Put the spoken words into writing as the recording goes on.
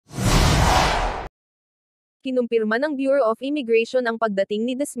Kinumpirma ng Bureau of Immigration ang pagdating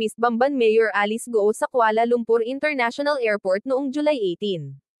ni dismissed Bamban Mayor Alice Guo sa Kuala Lumpur International Airport noong July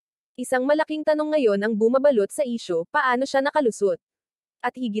 18. Isang malaking tanong ngayon ang bumabalot sa isyu, paano siya nakalusot?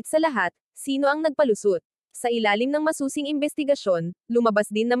 At higit sa lahat, sino ang nagpalusot? Sa ilalim ng masusing imbestigasyon,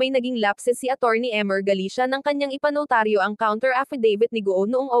 lumabas din na may naging lapses si Attorney Emer Galicia nang kanyang ipanotaryo ang counter-affidavit ni Guo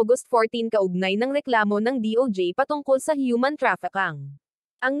noong August 14 kaugnay ng reklamo ng DOJ patungkol sa human trafficking.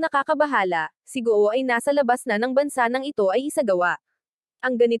 Ang nakakabahala, si Guo ay nasa labas na ng bansa nang ito ay isagawa.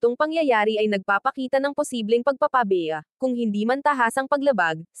 Ang ganitong pangyayari ay nagpapakita ng posibleng pagpapabeya, kung hindi man tahasang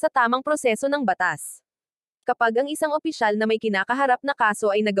paglabag, sa tamang proseso ng batas. Kapag ang isang opisyal na may kinakaharap na kaso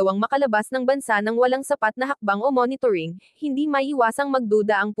ay nagawang makalabas ng bansa ng walang sapat na hakbang o monitoring, hindi maiiwasang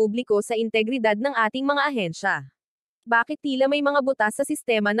magduda ang publiko sa integridad ng ating mga ahensya. Bakit tila may mga butas sa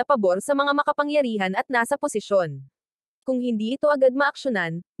sistema na pabor sa mga makapangyarihan at nasa posisyon? Kung hindi ito agad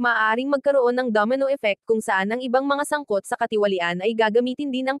maaksyonan, maaaring magkaroon ng domino effect kung saan ang ibang mga sangkot sa katiwalian ay gagamitin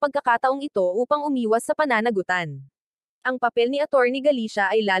din ang pagkakataong ito upang umiwas sa pananagutan. Ang papel ni Attorney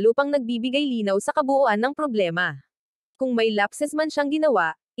Galicia ay lalo pang nagbibigay linaw sa kabuuan ng problema. Kung may lapses man siyang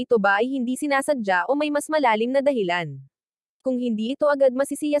ginawa, ito ba ay hindi sinasadya o may mas malalim na dahilan? Kung hindi ito agad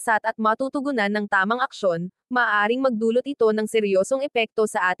masisiyasat at matutugunan ng tamang aksyon, maaaring magdulot ito ng seryosong epekto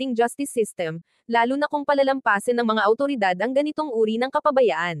sa ating justice system, lalo na kung palalampasin ng mga awtoridad ang ganitong uri ng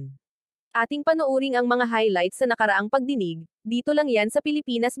kapabayaan. Ating panuuring ang mga highlights sa nakaraang pagdinig, dito lang yan sa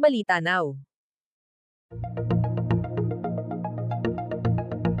Pilipinas Balita Now.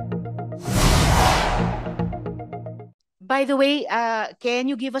 By the way,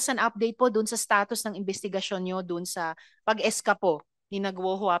 can you give us an update po dun sa status ng investigasyon nyo dun sa pag-eskapo ni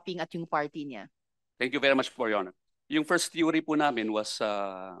Guo Huaping at yung party niya? Thank you very much for your honor. Yung first theory po namin was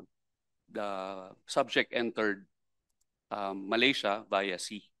the subject entered Malaysia via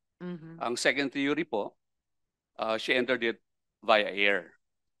sea. Ang second theory po, she entered it via air.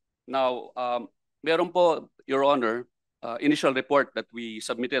 Now, meron po, Your Honor, initial report that we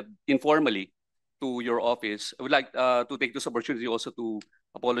submitted informally to your office. I would like to take this opportunity also to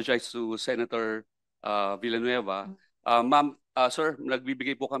apologize to Senator Villanueva. Ma'am, sir,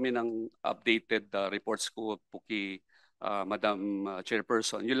 nagbibigay po kami ng updated reports po kay Madam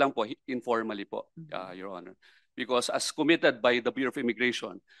Chairperson. Yun lang po, informally po, Your Honor. Because as committed by the Bureau of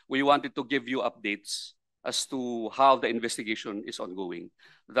Immigration, we wanted to give you updates as to how the investigation is ongoing.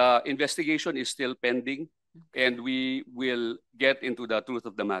 The investigation is still pending and we will get into the truth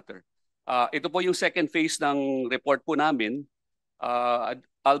of the matter. Ito po yung second phase ng report po namin,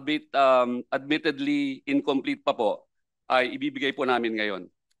 albeit admittedly incomplete pa po, ay ibibigay po namin ngayon.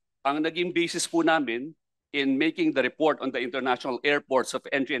 Ang naging basis po namin in making the report on the international airports of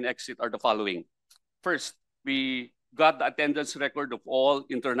entry and exit are the following. First, we got the attendance record of all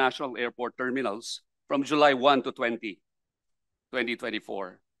international airport terminals from July 1 to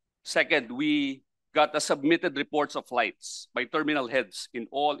 2024. Second, we got the submitted reports of flights by terminal heads in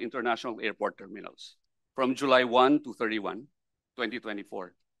all international airport terminals from July 1 to 31,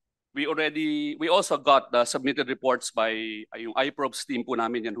 2024. We also got the submitted reports by yung IPROBS team po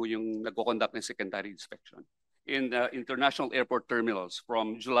namin, yan yung nagko-conduct ng secondary inspection in the international airport terminals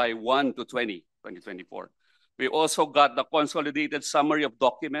from July 1 to 2024. We also got the consolidated summary of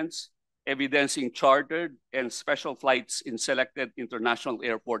documents evidencing chartered and special flights in selected international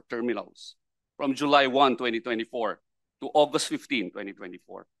airport terminals from July 1, 2024 to August 15,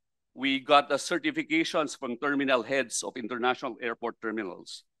 2024. We got the certifications from terminal heads of international airport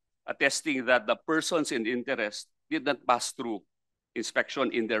terminals attesting that the persons in interest did not pass through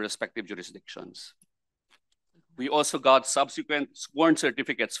inspection in their respective jurisdictions. We also got subsequent sworn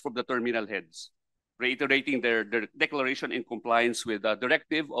certificates from the terminal heads, reiterating their declaration in compliance with the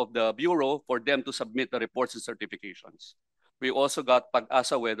directive of the Bureau for them to submit the reports and certifications. We also got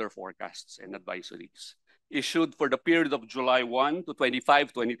Pag-asa weather forecasts and advisories issued for the period of July 1 to 25,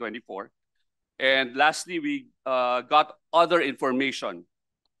 2024. And lastly, we got other information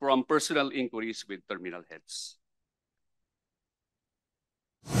from personal inquiries with terminal heads.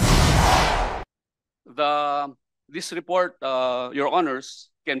 This report, Your Honors,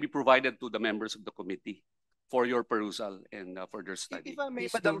 can be provided to the members of the committee for your perusal and further study. If I may,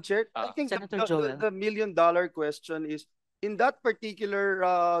 Madam Chair, I think the million-dollar question is, in that particular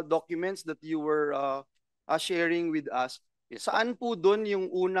documents that you were sharing with us, saan po doon yung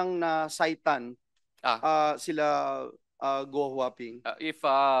unang na-citan sila Guo Huaping? If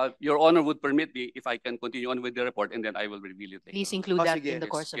Your Honor would permit me, if I can continue on with the report, and then I will reveal it later. Please include that in the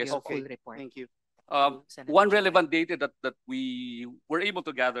course of your full report. Thank you. One relevant data that we were able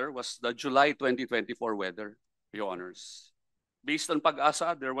to gather was the July 2024 weather, Your Honors. Based on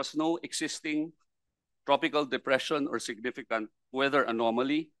Pag-asa, there was no existing tropical depression or significant weather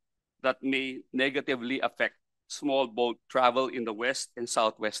anomaly that may negatively affect small boat travel in the west and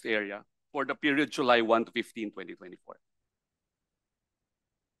southwest area for the period July 1 to 15, 2024.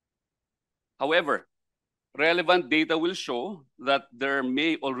 However, relevant data will show that there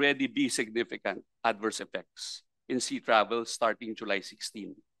may already be significant adverse effects in sea travel starting July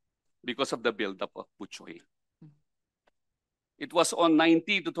 16 because of the buildup of Buchoy. It was on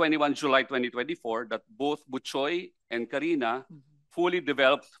 19 to 21 July 2024 that both Buchoy and Karina fully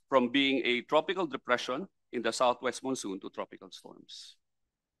developed from being a tropical depression in the southwest monsoon to tropical storms.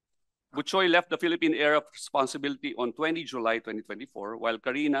 Buchoy left the Philippine area of responsibility on 20 July 2024, while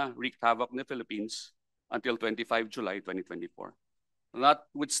Karina wreaked havoc in the Philippines until 25 July 2024.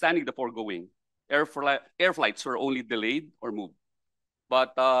 Notwithstanding the foregoing, air flights were only delayed or moved.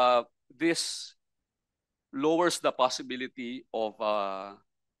 But this lowers the possibility of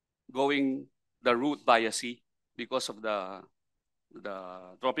going the route via sea because of the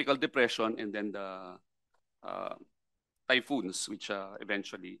tropical depression and then the typhoons which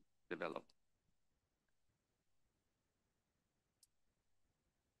eventually developed.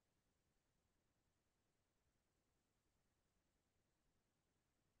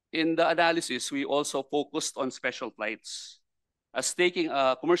 In the analysis, we also focused on special flights, as taking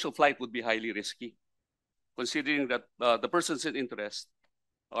a commercial flight would be highly risky, considering that the persons in interest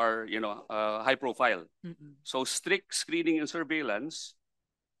are, high profile. So strict screening and surveillance,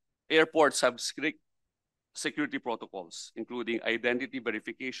 airports have strict security protocols, including identity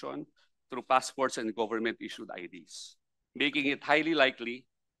verification through passports and government-issued IDs, making it highly likely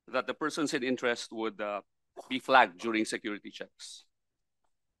that the persons in interest would be flagged during security checks.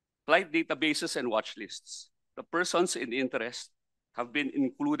 Flight databases and watch lists. The persons in interest have been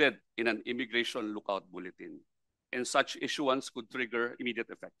included in an immigration lookout bulletin, and such issuance could trigger immediate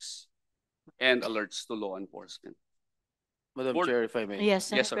effects and alerts to law enforcement. Madam Chair, if I may.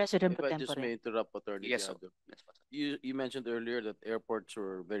 Yes, Yes, sir. President If Pro I just Tempore. may interrupt, Attorney Yes, sir. Diado. Yes, po. You mentioned earlier that airports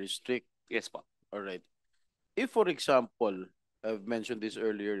were very strict. Yes, po. All right. If, for example, I've mentioned this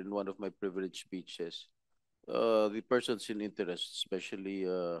earlier in one of my privileged speeches, the persons in interest, especially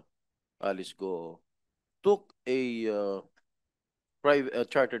Alice Guo, took a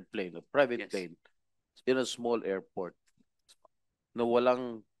chartered plane, a private Yes. plane, in a small airport na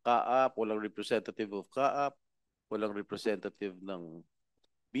walang kaap, walang representative of kaap, walang representative ng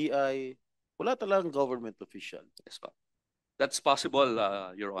BI, wala talagang government official. Yes, po. That's possible,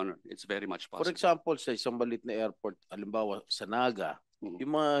 Your Honor. It's very much possible. For example, sa isang maliit na airport, halimbawa sa Naga,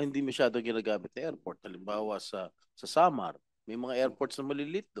 yung mga hindi masyadong ginagamit na airport, halimbawa sa Samar, may mga airports na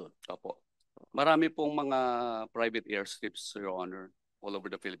malilit doon. Opo. Marami pong mga private airstrips, Your Honor, all over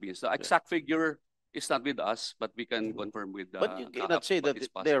the Philippines. The exact figure is not with us, but we can confirm with But you cannot say that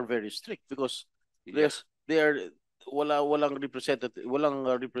they are very strict because Yes. they are walang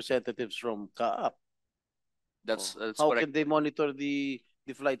representatives from CAAP. That's How correct. can they monitor the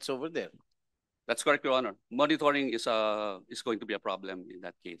flights over there? That's correct, Your Honor. Monitoring is going to be a problem in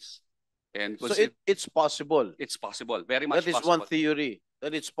that case. And So it's possible. it's possible, very much That is possible. one theory.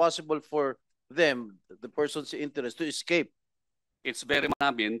 That it's possible for them, the persons in interest, to escape. It's very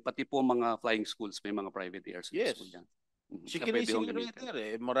namin, pati po mga flying schools, may mga private airspace Yes. po dyan. Si Na pwede hong Kinumpirma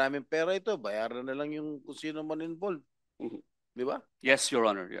gamitin. maraming pera ito, bayaran na lang yung kung sino man involved. Mhm. Di ba? Yes, Your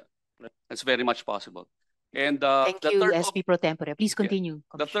Honor. Yeah. That's very much possible. And Thank the you, third SP Pro Tempore. Please continue.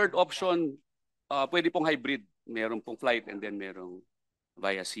 The third option, pwede pong hybrid. Meron pong flight and then merong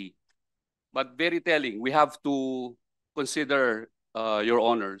via sea. But very telling, we have to consider, Your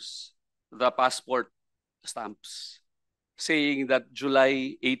Honors, the passport stamps saying that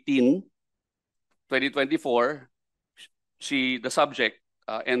July 18, 2024, the subject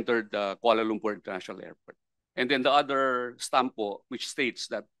entered Kuala Lumpur International Airport. And then the other stamp po, which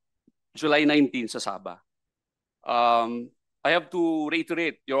states that July 19 sa Sabah. I have to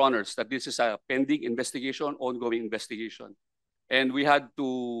reiterate, Your Honors, that this is a pending investigation, ongoing investigation. And we had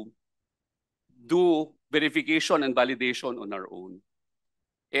to do verification and validation on our own.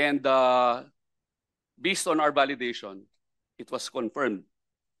 And based on our validation, it was confirmed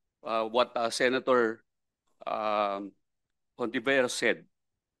what Senator Hontiveros said,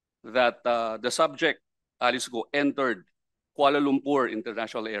 that the subject, Alice Guo, entered Kuala Lumpur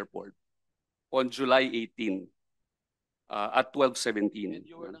International Airport on July 18 at 12:17.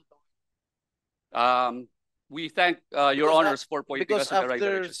 We thank Your Honors for pointing us Because in the right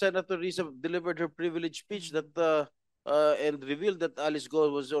after direction. Senator Risa delivered her privileged speech that and revealed that Alice Guo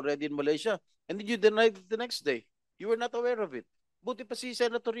was already in Malaysia, and then you denied it the next day. You were not aware of it. Buti pa si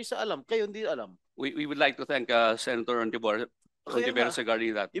Senator Risa alam, kayo hindi alam. We would like to thank Senator Hontiveros Kaya Ontiveros nga,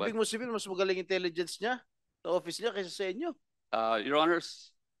 regarding that. ibig mo sabihin, mas magaling intelligence niya sa office niya kaysa sa inyo. Your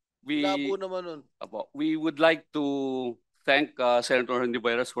Honors, Labo naman nun. we would like to thank Senator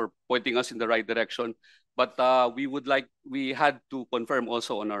Ontiveros for pointing us in the right direction, but we had to confirm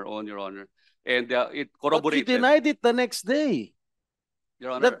also on our own, Your Honor, and it But you corroborated. denied it the next day.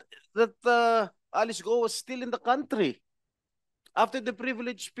 Your Honor, That Alice Guo was still in the country after the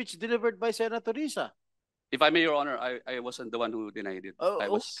privilege speech delivered by Senator Risa. if I may, Your Honor, I wasn't the one who denied it. I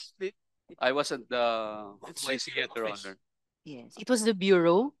wasn't the YC yet, Your Honor. Yes, it was the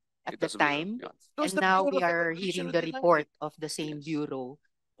bureau at It the was the bureau, time, yeah. and now we are hearing the report of the same bureau,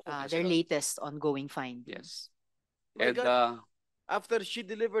 their latest ongoing findings. Yes. And after she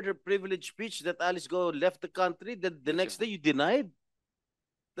delivered her privilege speech that Alice Guo left the country, the next day you denied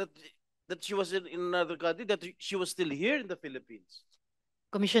that she was in another country, that she was still here in the Philippines.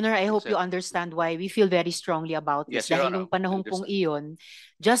 Commissioner, I hope you understand why we feel very strongly about this. Yes, Your Dahil Honor, nung panahon I pong understand. iyon,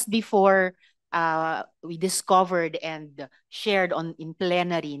 just before we discovered and shared in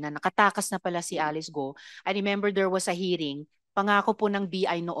plenary na nakatakas na pala si Alice Guo, I remember there was a hearing, pangako po ng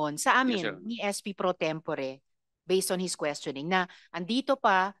BI noon sa amin, Yes, Your Honor. ni SP Pro Tempore, based on his questioning, na andito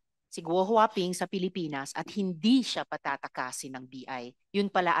pa si Guo Huaping sa Pilipinas at hindi siya patatakasin ng BI. Yun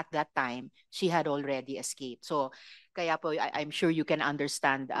pala at that time, she had already escaped. So, kaya po, I'm sure you can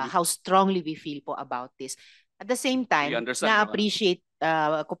understand how strongly we feel po about this. At the same time, na-appreciate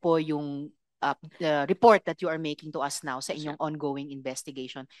ko po yung the report that you are making to us now sa inyong ongoing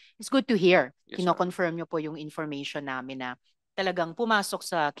investigation. It's good to hear. Kino-confirm nyo po yung information namin na talagang pumasok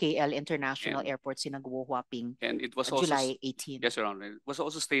sa KL International Airport si Guo Huaping And it was July also 18. Yes, Your Honor. It was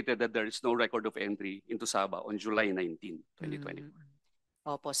also stated that there is no record of entry into Sabah on July 19, 2020.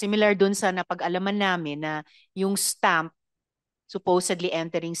 Opo, similar dun sa napag-alaman namin na yung stamp supposedly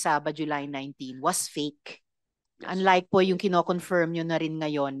entering Sabah July 19 was fake. Yes. Unlike po yung kino-confirm nyo na rin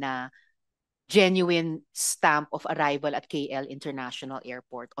ngayon na genuine stamp of arrival at KL International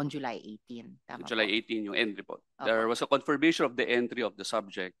Airport on July 18. Tama July po. 18 yung end report. Opo. There was a confirmation of the entry of the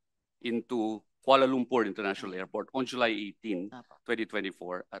subject into Kuala Lumpur International Airport on July 18, Opo.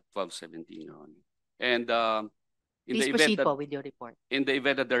 2024 at 12:17, Your Honor. And Please proceed po with your report. in the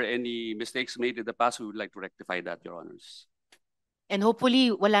event that there are any mistakes made in the past, we would like to rectify that, Your Honors. And hopefully,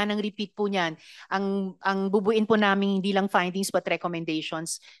 wala nang repeat po niyan. Ang bubuin po namin hindi lang findings but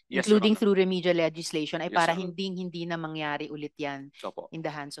recommendations, Yes, including Your Honor. through remedial legislation, ay Yes, para Your Honor. hindi na mangyari ulit yan Opo. in the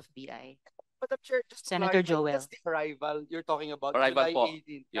hands of BI. Madam Chair, just to Senator clarify, Joel. that's the arrival you're talking about, Arrival July po.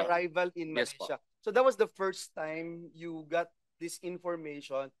 18, Yeah. arrival in Yes po. Malaysia. So that was the first time you got this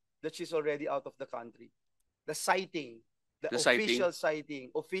information that she's already out of the country. The sighting, the official sighting,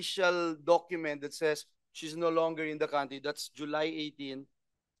 official document that says she's no longer in the country. That's July 18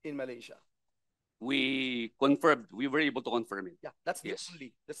 in Malaysia. We confirmed, we were able to confirm it. Yeah, that's the Yes. only.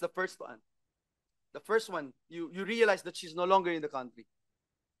 That's the first one. The first one, you realize that she's no longer in the country.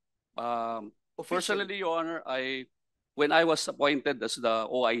 Officially. Personally, Your Honor, when I was appointed as the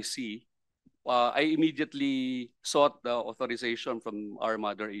OIC, I immediately sought the authorization from our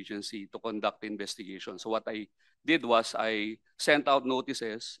mother agency to conduct the investigation. So what I did was I sent out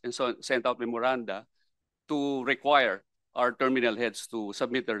notices and sent out memoranda to require our terminal heads to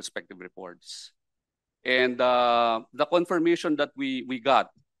submit their respective reports. And the confirmation that we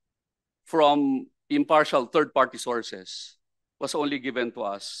got from impartial third-party sources was only given to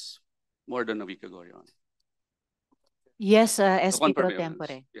us more than a week ago, Your Honor. Yes, The SP Pro confirmation.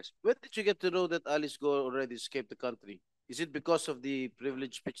 Tempore. Yes. When did you get to know that Alice Guo already escaped the country? Is it because of the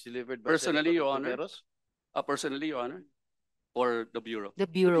privilege speech delivered by Personally, Senator Your Honor. Ontiveros? Personally, Your Honor, or the Bureau? The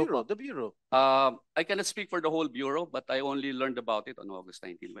Bureau po. The Bureau. I cannot speak for the whole Bureau, but I only learned about it on August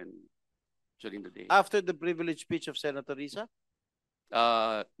 19 during the day. After the privilege speech of Senator Risa?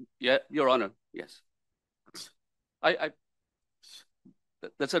 Yeah, Your Honor, yes.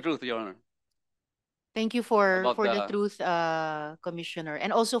 That's the truth, Your Honor. Thank you for About the truth, Commissioner.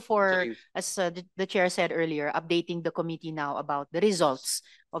 And also for, Actually, as the Chair said earlier, updating the committee now about the results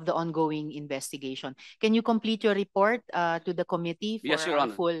of the ongoing investigation. Can you complete your report to the committee for Yes, Your our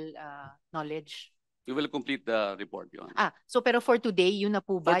Honor. full knowledge? We will complete the report, Your Honor. So pero for today, yun na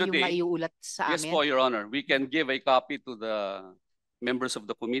po ba For yung today, maiuulat sa Yes amin? po, Your Honor. We can give a copy to the members of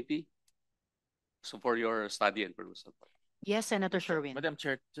the committee, so for your study and perusal. Yes, Senator Sherwin. Madam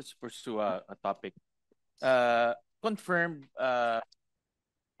Chair, just to pursue a topic. Confirmed,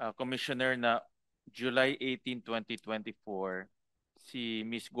 Commissioner, na July 18, 2024, si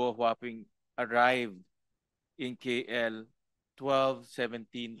Ms. Guo Huaping arrived in KL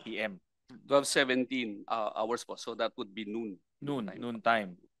 12:17 p.m. 12:17 hours po, so that would be noon. Noon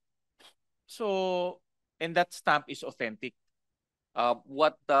time. So, and that stamp is authentic.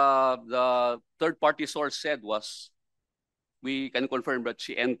 What the third-party source said was, we can confirm that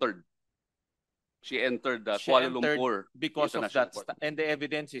she entered She Kuala entered Lumpur because of International that, Airport. and the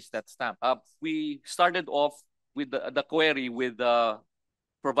evidence is that stamp. We started off with the query with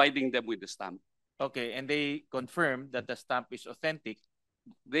providing them with the stamp. Okay, and they confirmed that the stamp is authentic.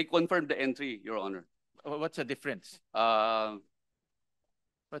 They confirmed the entry, Your Honor. What's the difference?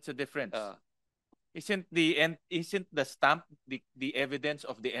 What's the difference? Isn't the stamp the evidence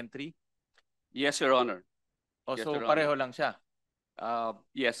of the entry? Yes, Your Honor. O Yes, so Your pareho Honor. lang siya.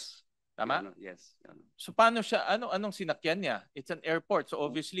 Yes. Your Tama? Honor. Yes. Your Honor. So paano siya, anong sinakyan niya? It's an airport, so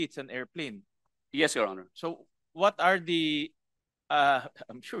obviously it's an airplane. Yes, Your Honor. So what are the,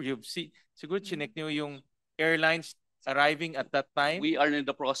 I'm sure you've seen, siguro chinek niyo yung airlines arriving at that time? We are in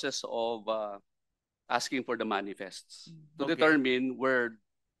the process of asking for the manifests to Okay. determine where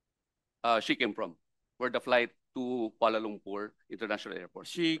she came from, where the flight to Kuala Lumpur International Airport.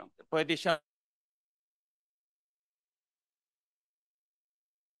 Pwede siya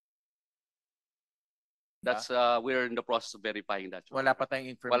That's we're in the process of verifying that. wala pa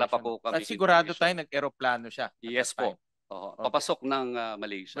tayong information. Wala pa po kami At sigurado tayo information. nag-aeroplano siya. at Yes that time. po. Oo. Okay. Papasok ng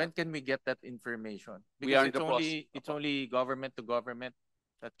Malaysia. When can we get that information? We are Because in the it's only government to government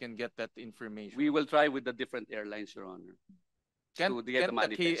that can get that information. We will try with the different airlines, Your Honor. Can to get the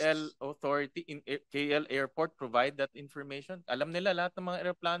the KL manifests. authority in KL airport provide that information? Alam nila lahat ng mga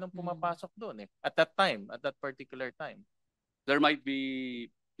aeroplanong pumapasok doon eh. At that time, at that particular time. There might be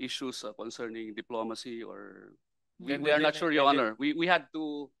issues concerning diplomacy or we And are then- not sure, Your and then- Honor. We had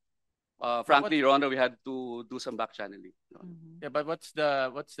to, frankly, Your Honor, we had to do some back channeling. Yeah, but what's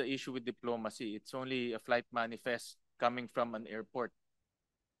the issue with diplomacy? It's only a flight manifest coming from an airport.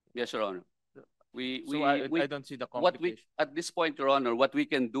 Yes, Your Honor. I don't see the complication. At this point, Your Honor, what we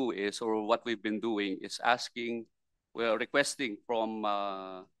can do is, or what we've been doing is requesting from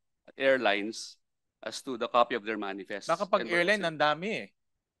airlines as to the copy of their manifest. Baka pag airline, ang dami eh.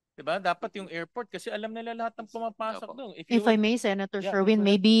 Diba? Dapat yung airport kasi alam nila lahat ng pumapasok Opo. doon. If I may, Senator Yeah, Sherwin, go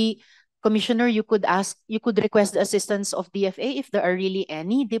ahead. maybe Commissioner, you could request the assistance of DFA if there are really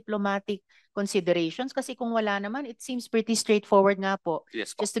any diplomatic considerations. Kasi kung wala naman, it seems pretty straightforward nga po.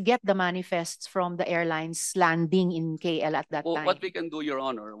 Yes po. Just to get the manifests from the airlines landing in KL at that time. What we can do, Your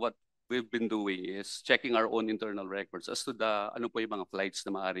Honor, what we've been doing is checking our own internal records as to ano po yung mga flights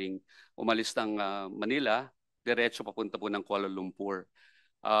na maaring umalis ng Manila, diretso papunta po ng Kuala Lumpur.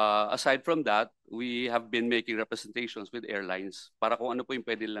 Aside from that, we have been making representations with airlines para kung ano po yung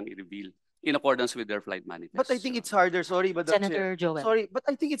pwede lang i-reveal in accordance with their flight manifest. But I think it's harder, sorry, but Senator Joel. Sorry, but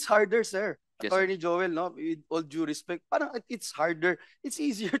I think it's harder, sir. Yes, Attorney Joel, no, with all due respect, parang it's harder. It's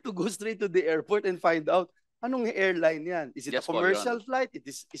easier to go straight to the airport and find out anong airline yan. Is it Yes a po, Your commercial Honor. flight?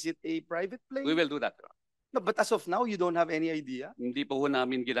 Is it a private plane? We will do that. No, but as of now, you don't have any idea? Hindi po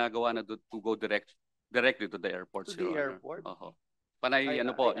namin ginagawa na to go directly to the airports, To the Your Honor. airport? Oho. Panay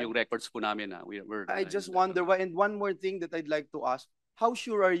yung records po namin na I just wonder why. And one more thing that I'd like to ask, how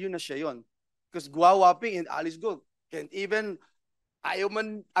sure are you na siya yun? Because Guo and Alice Guo can't even, ayaw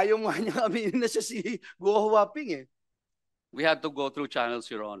man niya aminin na siya si Guo eh. We had to go through channels,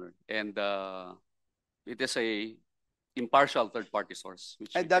 Your Honor, and it is a impartial third-party source.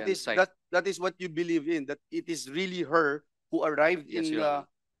 Which And we that can is cite. that is what you believe in, that it is really her who arrived Yes, in Your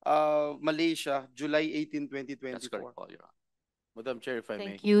Malaysia, July 18, That's correct 2024. po, Your Honor. Madam Chair, if I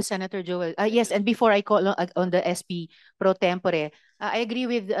may. Thank you, Senator Joel. Yes, and before I call on the SP pro tempore, I agree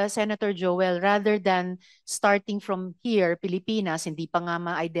with Senator Joel. Rather than starting from here, Pilipinas, hindi pa nga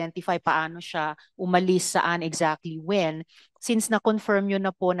ma-identify paano siya umalis, saan exactly, when, since na-confirm yun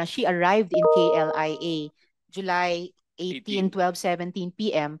na po na she arrived in KLIA July 18, 12:17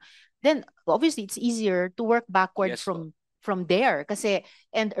 p.m., then obviously it's easier to work backward Yes, from there. Kasi,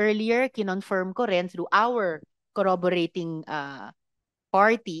 and earlier, kinonfirm ko rin through our corroborating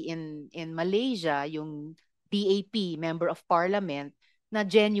party in Malaysia, yung DAP, Member of Parliament, na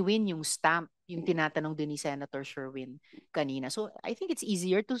genuine yung stamp, yung tinatanong din ni Senator Sherwin kanina. So I think it's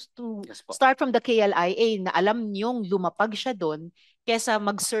easier to Yes po. start from the KLIA na alam niyong lumapag siya doon kesa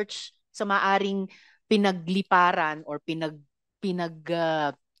mag-search sa maaring pinagliparan or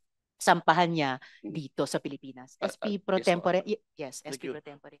sampahan niya dito sa Pilipinas. SP pro yes, tempore. ma'am. Yes, Thank SP you. pro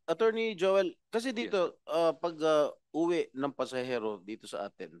tempore. Attorney Joel, kasi dito, pag uwi ng pasahero dito sa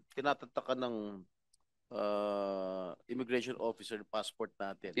atin, tinatatakan ng immigration officer passport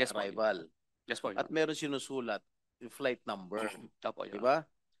natin, Yes, po. arrival. Yes po, Your At meron sinusulat yung flight number. Opo, Your Di ba?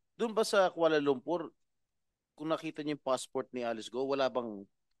 Doon ba sa Kuala Lumpur, kung nakita niyo yung passport ni Alice Guo, wala bang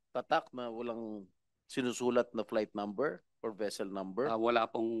tatak na walang sinusulat na flight number or vessel number? Wala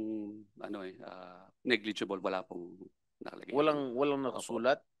pong negligible, wala pong Nakalagay. Walang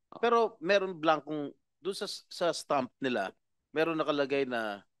nakasulat. Pero meron blankong doon sa stamp nila, meron nakalagay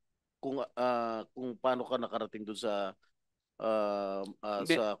na kung paano ka nakarating doon sa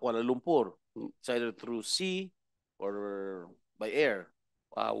Kuala Lumpur. It's either through sea or by air.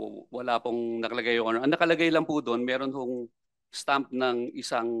 Wala pong nakalagay yung ano. Ang nakalagay lang po doon, meron hong stamp ng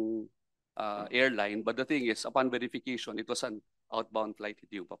isang airline. But the thing is, upon verification, it was an outbound flight,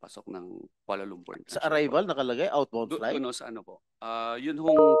 hindi yung papasok ng Kuala Lumpur. Sa arrival nakalagay outbound flight? Doon sa ano po. Yun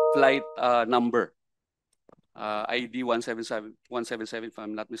hong flight number. ID 177 if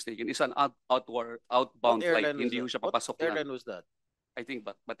I'm not mistaken, is an outbound flight. Hindi yung siya papasok What airline was that? I think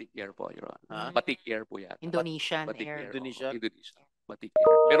Batik Air po, Your Honor. Batik Air po yan. Indonesian Batik Air. Indonesia? Indonesia. Batik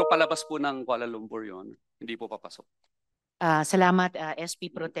Air. Pero palabas po ng Kuala Lumpur yun. Hindi po papasok. Salamat, SP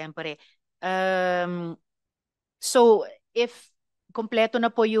Pro Tempore. So, if kompleto na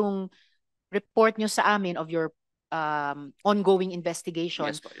po yung report nyo sa amin of your ongoing investigation,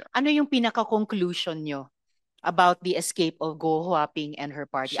 Yes po, Your Honor. ano yung pinaka-conclusion nyo about the escape of Guo Huaping and her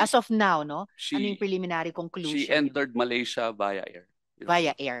party? As of now, no? Ano yung preliminary conclusion She nyo? entered Malaysia via air.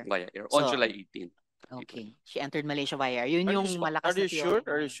 Via air. Via air. On So, July 18. Okay. She entered Malaysia via air. Yun yung malakas na theory.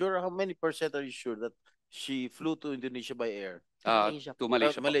 Are you sure? How many percent are you sure that she flew to Indonesia by air? Malaysia. To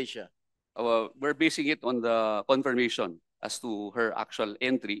Malaysia. po. Malaysia. We're basing it on the confirmation as to her actual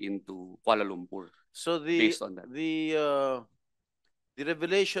entry into Kuala Lumpur. So Based on that. the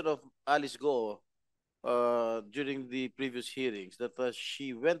revelation of Alice Guo during the previous hearings that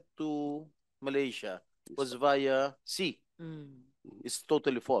she went to Malaysia was via sea. It's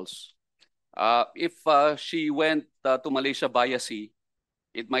totally false. If she went to Malaysia via sea,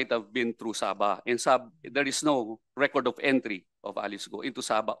 it might have been through Sabah. In there is no record of entry of Alice Guo into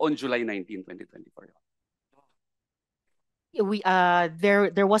Sabah on July 19, 2024.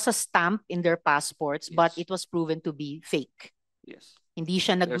 There was a stamp in their passports, Yes. but it was proven to be fake. Yes. Hindi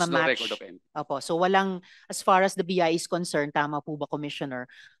siya There's no nagmamatch. record of entry. Opo. So walang, as far as the BI is concerned, tama po ba, Commissioner?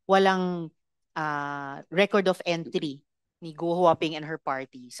 Walang record of entry ni Guo Huaping and her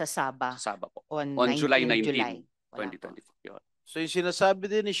party sa Sabah Sabah po. on On 19 July 19, July. Wala po. 2024. So yung sinasabi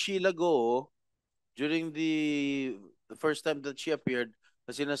din ni Sheila Guo during the first time that she appeared,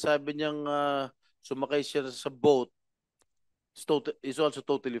 na sinasabi niyang sumakay siya sa boat is also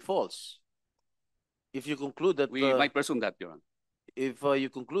totally false. If you conclude that We might presume that, Your Honor. if you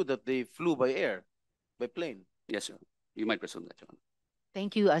conclude that they flew by air, by plane. Yes, Your Honor. You might presume that, Your Honor.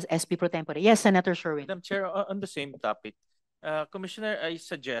 Thank you, as SP Pro Tempore. Yes, Senator Sherwin. Madam Chair, on the same topic, Commissioner, I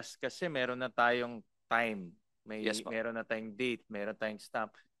suggest, kasi meron na tayong time, Yes, po. meron na tayong date, meron tayong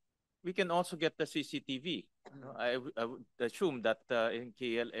stamp, we can also get the CCTV. No? I would assume that in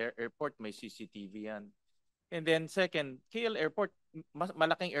KL Airport may CCTV yan. And then second, KL Airport,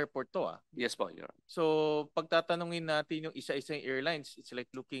 malaking airport to. Yes po, Your Honor. So pagtatanungin natin yung isa-isang airlines, it's like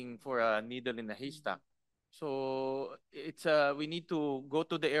looking for a needle in a haystack. So it's we need to go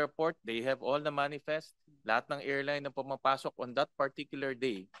to the airport. They have all the manifest. Lahat ng airline na pumapasok on that particular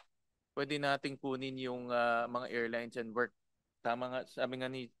day, pwede nating kunin yung mga airlines and work. Tama nga, sabi nga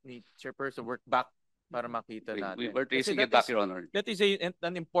ni Chairperson, work back para makita natin. We were tracing Kasi it back, Your Honor. That is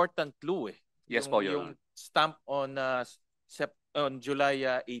an important clue. Yes po, Your Honor. Yung stamp on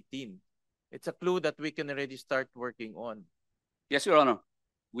July 18. It's a clue that we can already start working on. Yes, Your Honor.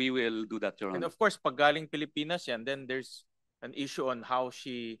 We will do that, Your And Honor. of course, pag galing Pilipinas yan, then there's an issue on how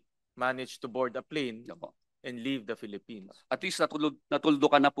she managed to board a plane Opo. and leave the Philippines. At least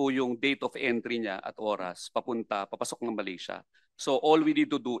natuldukan na po yung date of entry niya at oras papasok ng Malaysia. So all we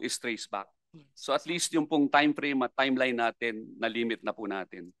need to do is trace back. So at least yung pong time frame at timeline natin, na limit na po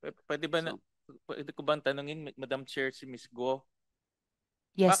natin. Pwede ba pwede ko bang tanungin, Madam Chair, si Ms. Guo?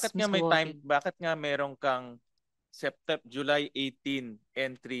 Yes, Bakit Ms. nga may Guo. time, bakit nga merong kang July 18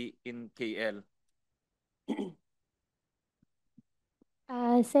 entry in KL?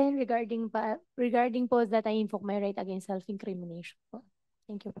 Sen, regarding po that I invoke my right against self-incrimination po.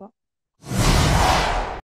 Thank you po.